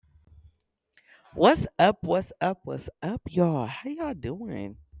What's up? What's up? What's up, y'all? How y'all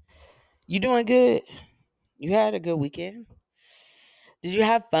doing? You doing good? You had a good weekend? Did you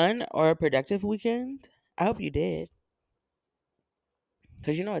have fun or a productive weekend? I hope you did.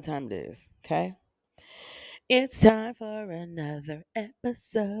 Because you know what time it is, okay? It's time for another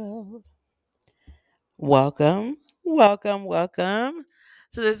episode. Welcome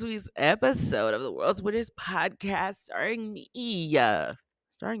to this week's episode of the World's Weirdest Podcast starring me.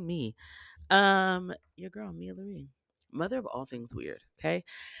 Starring me. Your girl, Mia Laree. Mother of all things weird, okay?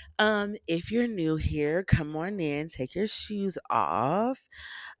 If you're new here, come on in, take your shoes off.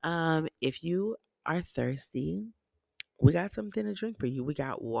 If you are thirsty, we got something to drink for you. We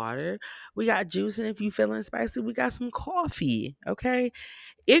got water, we got juice, and if you feeling spicy, we got some coffee. Okay.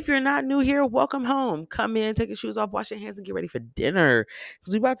 If you're not new here, welcome home. Come in, take your shoes off, wash your hands, and get ready for dinner.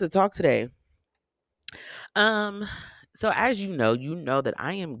 Because we about to talk today. Um, so as you know that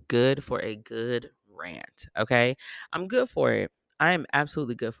I am good for a good rant. Okay. I'm good for it. I am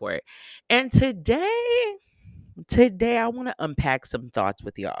absolutely good for it. And today I want to unpack some thoughts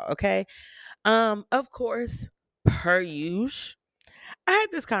with y'all, okay? Of course, per usual, I had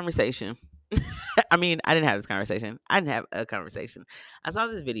this conversation. I mean, I didn't have this conversation. I didn't have a conversation. I saw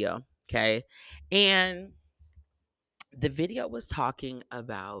this video, okay? And the video was talking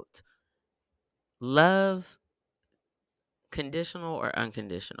about love, conditional or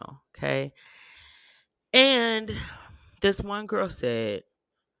unconditional, okay? And this one girl said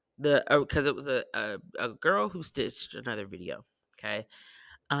because it was a girl who stitched another video, okay?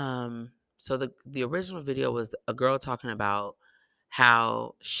 So the original video was a girl talking about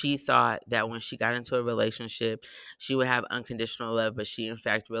how she thought that when she got into a relationship, she would have unconditional love, but she in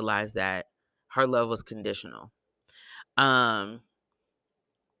fact realized that her love was conditional. Um,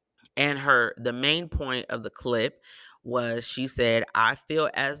 and the main point of the clip was she said, "I feel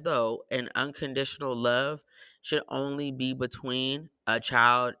as though an unconditional love should only be between a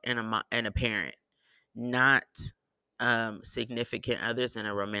child and a parent, not significant others in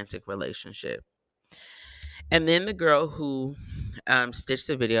a romantic relationship." And then the girl who stitched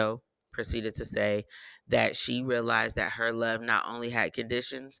the video proceeded to say that she realized that her love not only had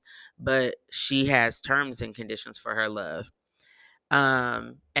conditions, but she has terms and conditions for her love.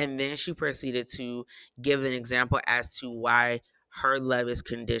 And then she proceeded to give an example as to why her love is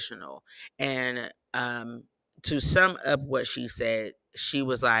conditional. And to sum up what she said, she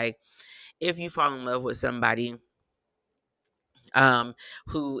was like, if you fall in love with somebody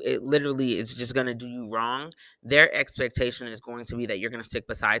who it literally is just going to do you wrong, their expectation is going to be that you're going to stick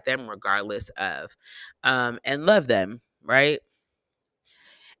beside them regardless of, and love them, right?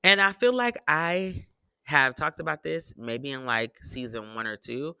 And I feel like I have talked about this maybe in like season 1 or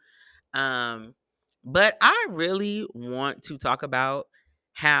 2. Um, but I really want to talk about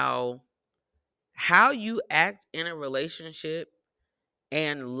how you act in a relationship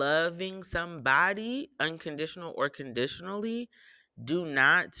and loving somebody unconditional or conditionally do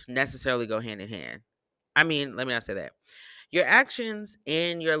not necessarily go hand in hand. I mean, let me not say that. Your actions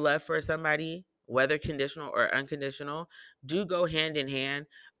and your love for somebody, whether conditional or unconditional, do go hand in hand,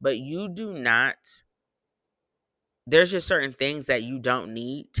 but you do not. There's just certain things that you don't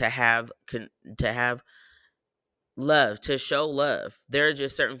need to have to have love, to show love. There are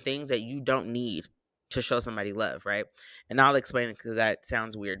just certain things that you don't need to show somebody love, right? And I'll explain it because that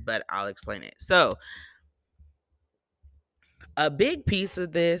sounds weird, but I'll explain it. So, a big piece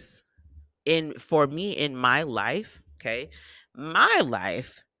of this in for me in my life, okay? My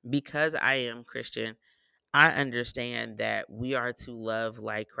life, because I am Christian, I understand that we are to love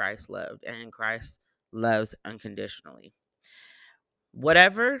like Christ loved, and Christ loves unconditionally.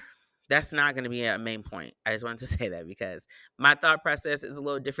 Whatever, that's not going to be a main point. I just wanted to say that because my thought process is a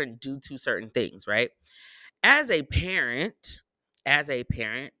little different due to certain things, right? As a parent,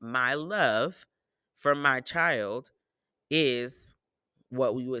 my love for my child is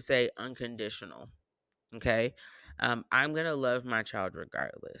what we would say unconditional. Okay. I'm going to love my child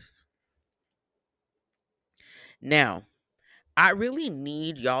regardless. Now, I really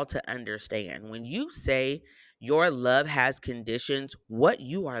need y'all to understand when you say your love has conditions, what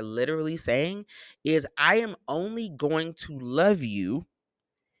you are literally saying is, I am only going to love you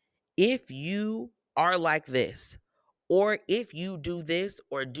if you are like this, or if you do this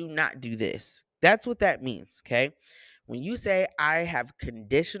or do not do this. That's what that means. Okay. When you say I have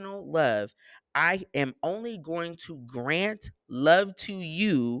conditional love, I am only going to grant love to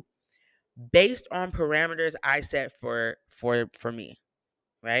you based on parameters I set for me,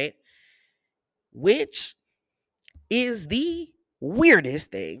 right? Which is the weirdest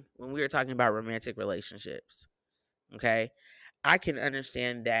thing when we are talking about romantic relationships. Okay. I can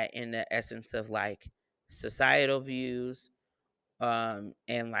understand that in the essence of like societal views, and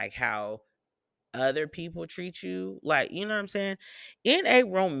like how other people treat you. Like, you know what I'm saying? In a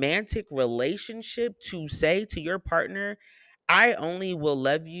romantic relationship, to say to your partner, I only will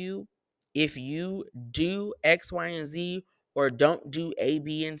love you if you do X, Y, and Z, or don't do A,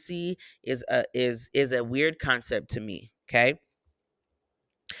 B, and C, is a weird concept to me. Okay.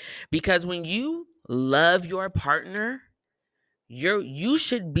 Because when you love your partner, you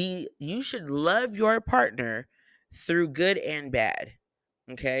should love your partner through good and bad.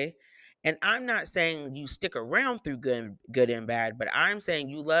 Okay. And I'm not saying you stick around through good and bad, but I'm saying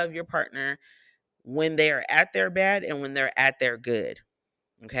you love your partner when they are at their bad and when they're at their good.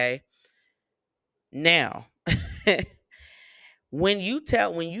 Okay. Now, when you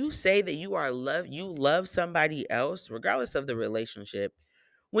say that you love somebody else, regardless of the relationship,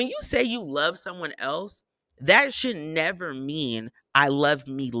 when you say you love someone else, that should never mean I love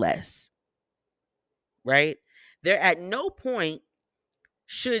me less, right? There at no point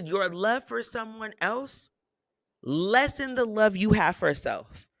should your love for someone else lessen the love you have for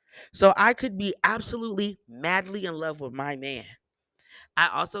self. So I could be absolutely madly in love with my man. I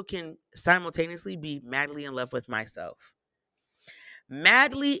also can simultaneously be madly in love with myself.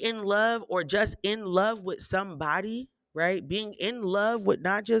 Madly in love, or just in love with somebody, right? Being in love with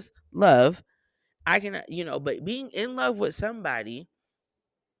not just love, but being in love with somebody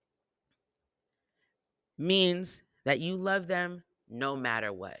means that you love them no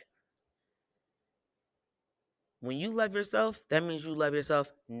matter what. When you love yourself, that means you love yourself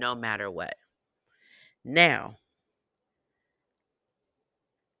no matter what. Now,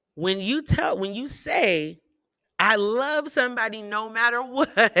 when you say I love somebody no matter what,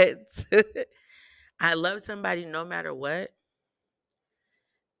 I love somebody no matter what,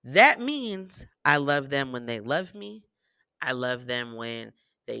 that means I love them when they love me. I love them when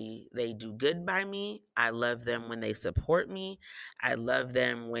they do good by me. I love them when they support me. I love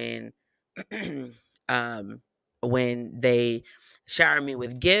them um when they shower me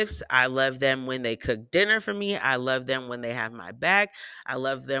with gifts. I love them when they cook dinner for me. I love them when they have my back. I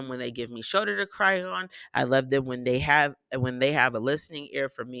love them when they give me shoulder to cry on. I love them when they have a listening ear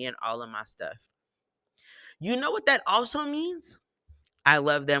for me and all of my stuff. You know what that also means? I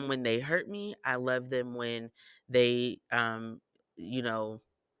love them when they hurt me. I love them when they you know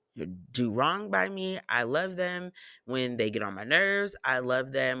do wrong by me. I love them when they get on my nerves. I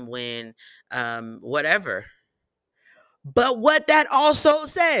love them when whatever. But what that also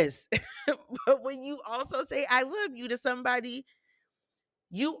says, but when you also say I love you to somebody,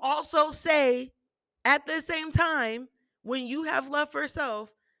 you also say at the same time, when you have love for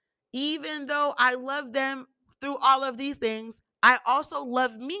self, even though I love them through all of these things, I also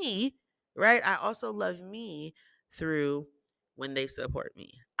love me, right? I also love me through when they support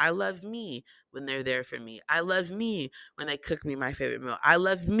me. I love me when they're there for me. I love me when they cook me my favorite meal. I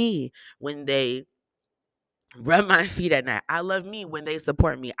love me when they rub my feet at night. I love me when they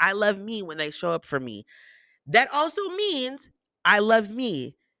support me. I love me when they show up for me. That also means I love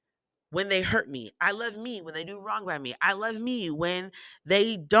me when they hurt me. I love me when they do wrong by me. I love me when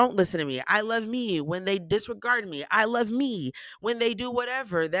they don't listen to me. I love me when they disregard me. I love me when they do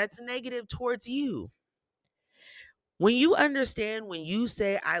whatever that's negative towards you. When you understand, when you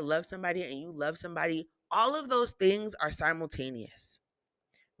say I love somebody and you love somebody, all of those things are simultaneous,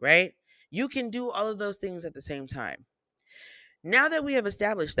 right? You can do all of those things at the same time. Now that we have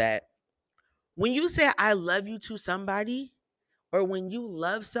established that, when you say I love you to somebody, or when you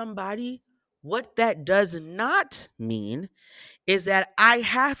love somebody, what that does not mean is that I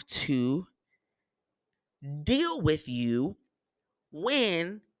have to deal with you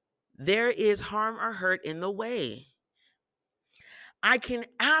when there is harm or hurt in the way. I can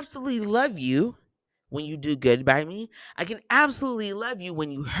absolutely love you when you do good by me. I can absolutely love you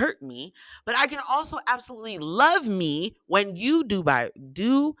when you hurt me, but I can also absolutely love me when you do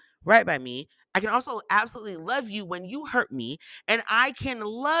right by me. I can also absolutely love you when you hurt me, and I can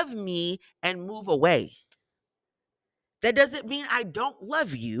love me and move away. That doesn't mean I don't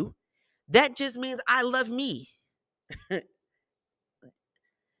love you. That just means I love me,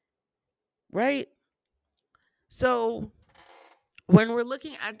 right? So, when we're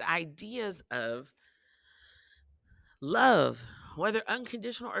looking at the ideas of love, whether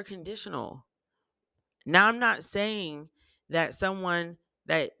unconditional or conditional, now I'm not saying that someone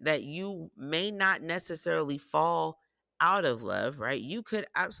that you may not necessarily fall out of love, right? You could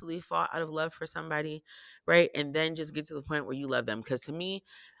absolutely fall out of love for somebody, right? And then just get to the point where you love them. Because to me,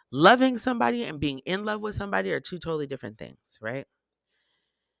 loving somebody and being in love with somebody are two totally different things, right?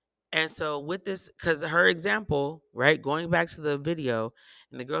 And so with this, because her example, right, going back to the video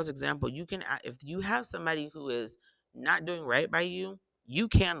and the girl's example, you can, if you have somebody who is not doing right by you, you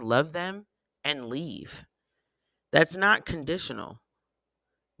can love them and leave. That's not conditional,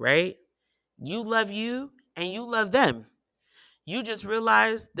 right? You love you and you love them. You just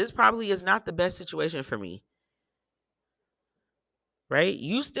realize this probably is not the best situation for me, right?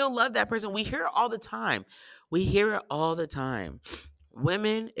 You still love that person. We hear it all the time. We hear it all the time.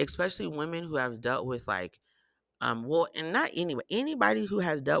 Women, especially women who have dealt with like, well, and not anybody, anybody who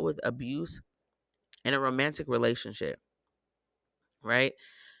has dealt with abuse in a romantic relationship, right?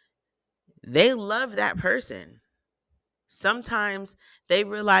 They love that person. Sometimes they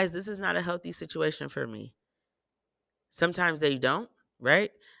realize this is not a healthy situation for me. Sometimes they don't,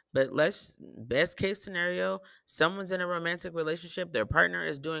 right? But let's best case scenario, someone's in a romantic relationship, their partner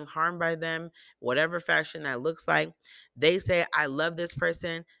is doing harm by them, whatever fashion that looks like. They say, I love this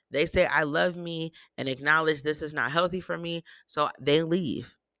person. They say, I love me and acknowledge this is not healthy for me. So they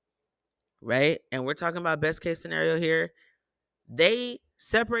leave, right? And we're talking about best case scenario here. They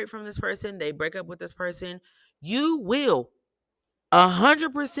separate from this person, they break up with this person. You will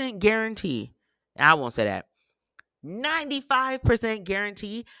 100% guarantee. I won't say that. 95%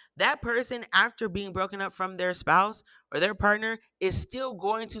 guarantee that person, after being broken up from their spouse or their partner, is still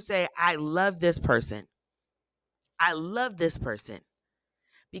going to say, I love this person. I love this person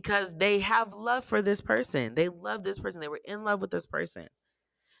because they have love for this person. They love this person. They were in love with this person.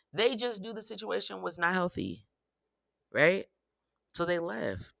 They just knew the situation was not healthy, right? So they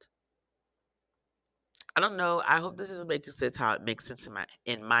left. I don't know. I hope this is making sense how it makes sense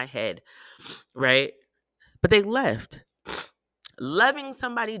in my head, right? But they left. Loving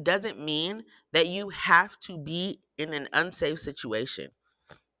somebody doesn't mean that you have to be in an unsafe situation.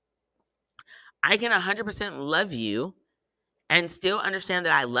 I can 100% love you and still understand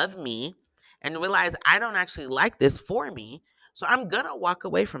that I love me and realize I don't actually like this for me. So I'm going to walk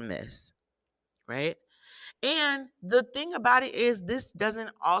away from this, right? And the thing about it is, this doesn't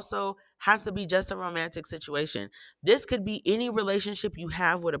also have to be just a romantic situation. This could be any relationship you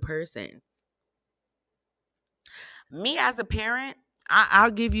have with a person. Me as a parent, I'll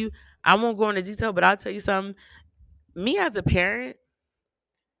give you, I won't go into detail, but I'll tell you something. Me as a parent,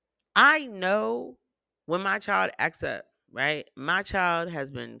 I know when my child acts up, right? My child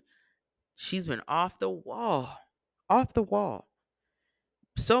she's been off the wall, off the wall.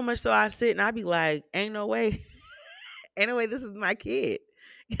 So much so I sit and I be like, ain't no way, ain't no way this is my kid.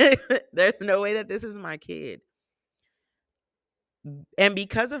 There's no way that this is my kid. And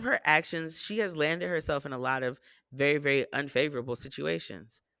because of her actions, she has landed herself in a lot of very, very unfavorable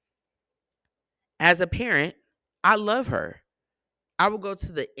situations. As a parent, I love her. I will go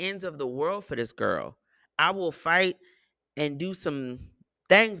to the ends of the world for this girl. I will fight and do some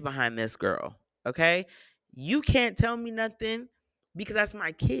things behind this girl. Okay. You can't tell me nothing because that's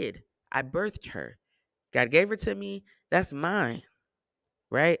my kid. I birthed her. God gave her to me. That's mine.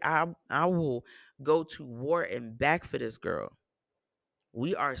 Right. I will go to war and back for this girl.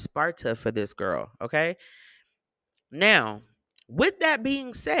 We are Sparta for this girl. Okay. Now, with that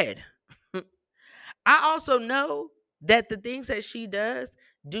being said, I also know that the things that she does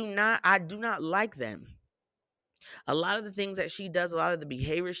I do not like them. A lot of the things that she does, a lot of the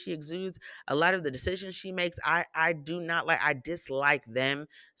behavior she exudes, a lot of the decisions she makes, I do not like. I dislike them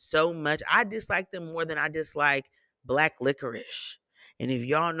so much. I dislike them more than I dislike black licorice. And if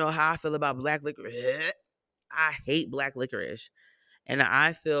y'all know how I feel about black licorice, I hate black licorice. And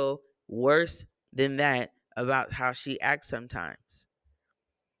I feel worse than that about how she acts sometimes.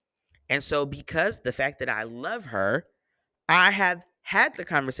 And so, because the fact that I love her, I have had the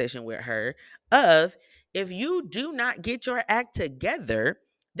conversation with her of, if you do not get your act together,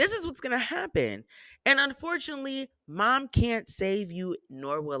 this is what's going to happen. And unfortunately, mom can't save you,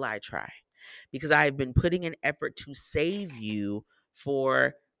 nor will I try, because I've been putting an effort to save you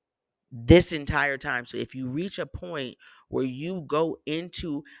for this entire time. So if you reach a point where you go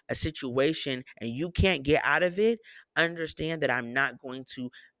into a situation and you can't get out of it, understand that I'm not going to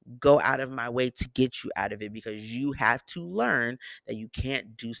go out of my way to get you out of it, because you have to learn that you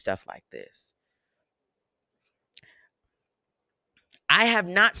can't do stuff like this. I have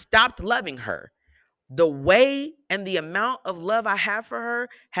not stopped loving her. The way and the amount of love I have for her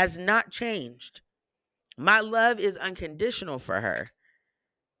has not changed. My love is unconditional for her.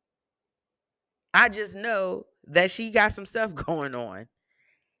 I just know that she got some stuff going on,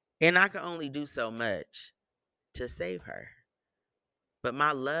 and I can only do so much to save her. But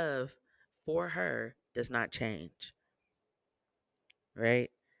my love for her does not change, right?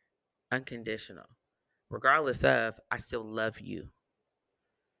 Unconditional. Regardless of, I still love you,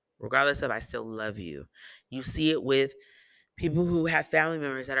 regardless of I still love you. You see it with people who have family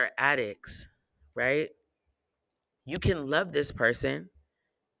members that are addicts, right? You can love this person.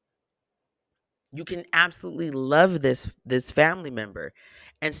 You can absolutely love this family member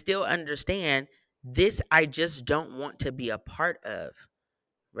and still understand this I just don't want to be a part of,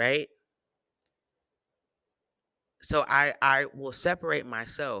 right? So I will separate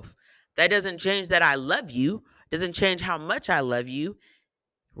myself. That doesn't change that I love you. Doesn't change how much I love you,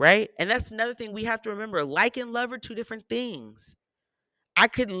 right? And that's another thing we have to remember. Like and love are two different things. I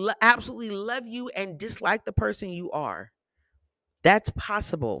could absolutely love you and dislike the person you are. That's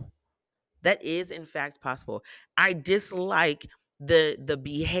possible. That is in fact possible. I dislike the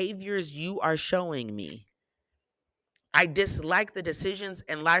behaviors you are showing me. I dislike the decisions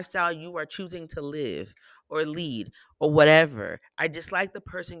and lifestyle you are choosing to live or lead or whatever. I dislike the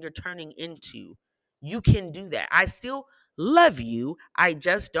person you're turning into. You can do that. I still love you. I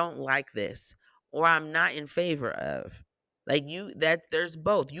just don't like this or I'm not in favor of. Like you that there's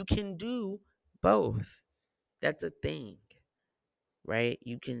both. You can do both. That's a thing, right?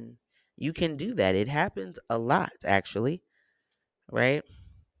 You can do that. It happens a lot actually, right?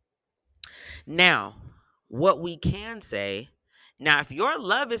 Now, what we can say, now, if your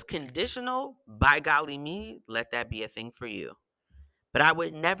love is conditional, by golly me, let that be a thing for you. But I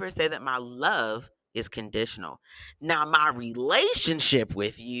would never say that my love is conditional. Now, my relationship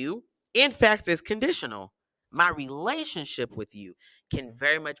with you, in fact, is conditional. My relationship with you can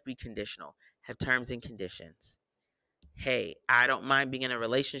very much be conditional, have terms and conditions. Hey, I don't mind being in a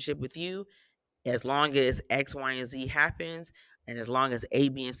relationship with you as long as X, Y, and Z happens, and as long as A,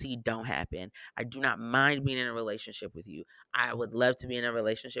 B, and C don't happen. I do not mind being in a relationship with you. I would love to be in a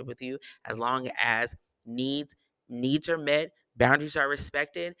relationship with you as long as needs needs are met, boundaries are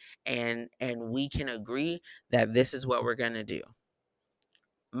respected, and we can agree that this is what we're gonna do.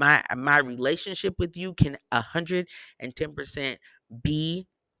 My relationship with you can 110% be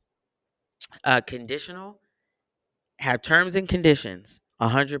conditional, have terms and conditions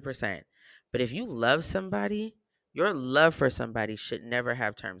 100%. But if you love somebody, your love for somebody should never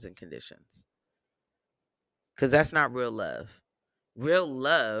have terms and conditions, because that's not real love. Real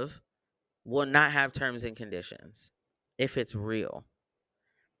love will not have terms and conditions if it's real.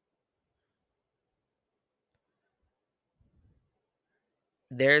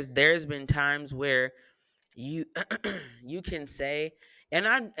 There's been times where you you can say,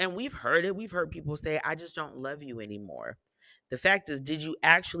 and we've heard people say, I just don't love you anymore. The fact is, did you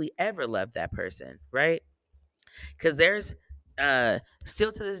actually ever love that person, right? Because there's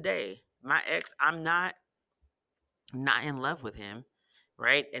still to this day, my ex, I'm not in love with him,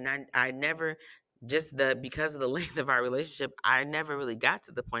 right? And I never, just the because of the length of our relationship, I never really got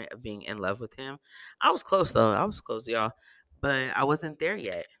to the point of being in love with him. I was close though. I was close, y'all, but I wasn't there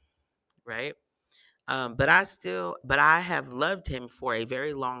yet, right? But I have loved him for a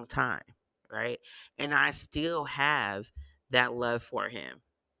very long time, right? And I still have that love for him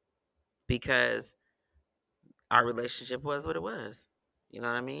because our relationship was what it was. You know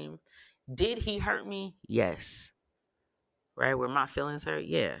what I mean? Did he hurt me? Yes. Right? Were my feelings hurt?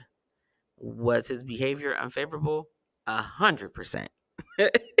 Yeah. Was his behavior unfavorable? 100%.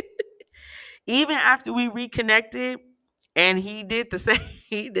 Even after we reconnected and he did the same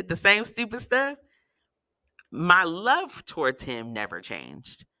he did the same stupid stuff, my love towards him never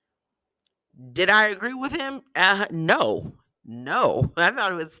changed. Did I agree with him? No. No. I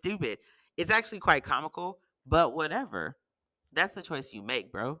thought it was stupid. It's actually quite comical, but whatever. That's the choice you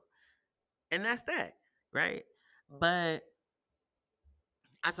make, bro. And that's that, right? But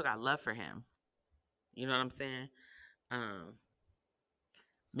I still got love for him. You know what I'm saying? Um,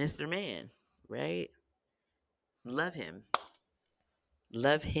 Mr. Man, right? Love him.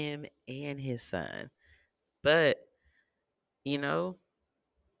 Love him and his son. But, you know,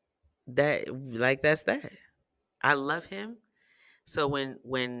 that's that. I love him. So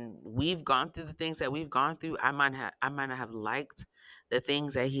when we've gone through the things that we've gone through, I might not have liked the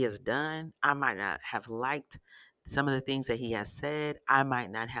things that he has done. I might not have liked some of the things that he has said. I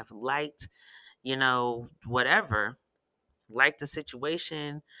might not have liked, whatever, liked the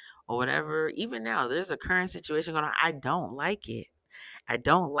situation or whatever. Even now, there's a current situation going on. I don't like it. I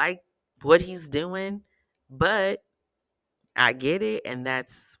don't like what he's doing, but I get it, and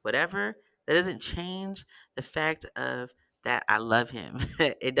that's whatever. That doesn't change the fact of that I love him.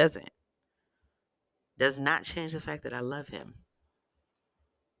 It doesn't. Does not change the fact that I love him.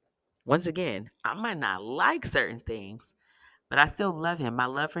 Once again, I might not like certain things, but I still love him. My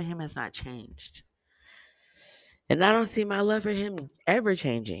love for him has not changed. And I don't see my love for him ever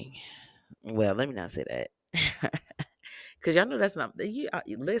changing. Well, let me not say that. Cause y'all know that's not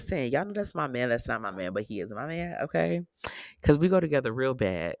listen, y'all know that's my man, that's not my man, but he is my man, okay? Cause we go together real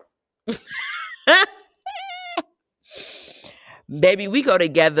bad. Baby, we go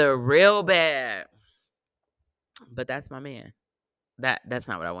together real bad. But that's my man. That's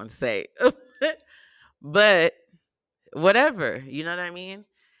not what I want to say. But whatever, you know what I mean?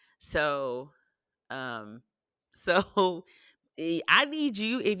 So, um so I need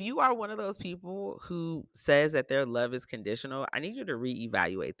you, if you are one of those people who says that their love is conditional, I need you to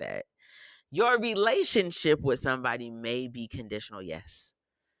reevaluate that. Your relationship with somebody may be conditional, yes.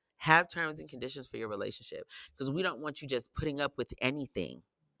 Have terms and conditions for your relationship because we don't want you just putting up with anything.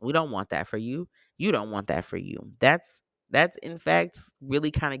 We don't want that for you. You don't want that for you. That's in fact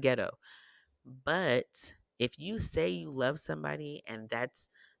really kind of ghetto. But if you say you love somebody and that's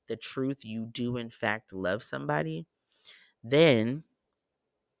the truth, you do in fact love somebody, then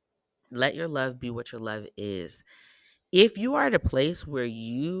let your love be what your love is. If you are at a place where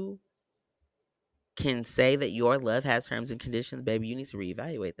you can say that your love has terms and conditions, baby, you need to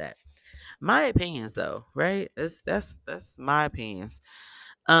reevaluate that. My opinions though, right? That's my opinions.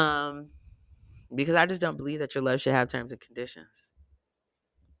 Um because I just don't believe that your love should have terms and conditions.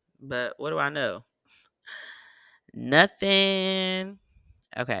 But what do I know? Nothing.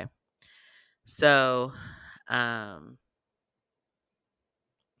 Okay. So um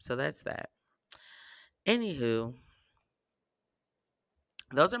so that's that. Anywho,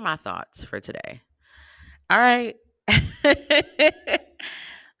 those are my thoughts for today. All right.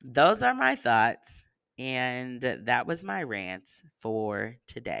 Those are my thoughts. And that was my rant for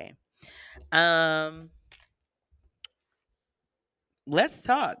today. Um, let's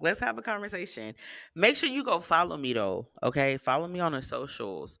talk. Let's have a conversation. Make sure you go follow me though. Okay. Follow me on the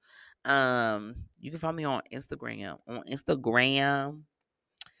socials. You can follow me on Instagram. On Instagram.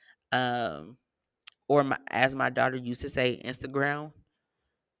 Um, or my, as my daughter used to say, Instagram.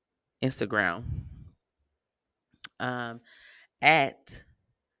 Instagram. Um, at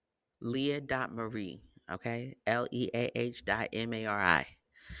Leah.Marie. Okay. Leah.Mari.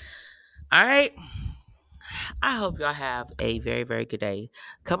 All right. I hope y'all have a very, very good day.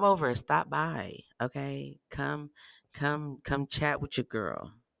 Come over and stop by. Okay. Come chat with your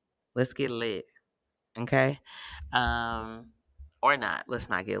girl. Let's get lit. Okay. Um, or not. Let's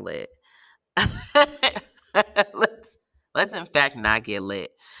not get lit. let's let's in fact not get lit.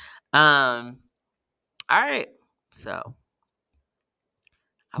 All right. So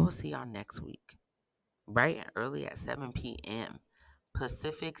I will see y'all next week. Bright and early at 7 p.m.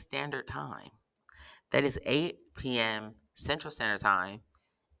 Pacific Standard Time. That is 8 p.m. Central Standard Time.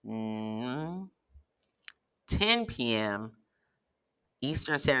 10 p.m.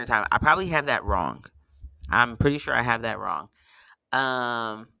 Eastern Standard Time. I probably have that wrong. I'm pretty sure I have that wrong.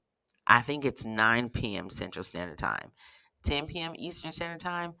 I think it's 9 p.m. Central Standard Time. 10 p.m. Eastern Standard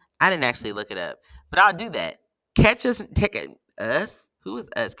Time. I didn't actually look it up, but I'll do that. Catch us. Take it. Us? Who is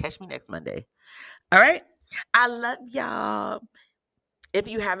us? Catch me next Monday. All right. I love y'all. If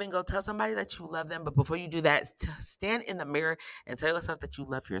you haven't, go tell somebody that you love them. But before you do that, stand in the mirror and tell yourself that you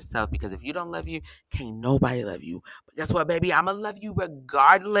love yourself. Because if you don't love you, can't nobody love you. But guess what, baby? I'm going to love you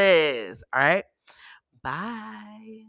regardless. All right? Bye.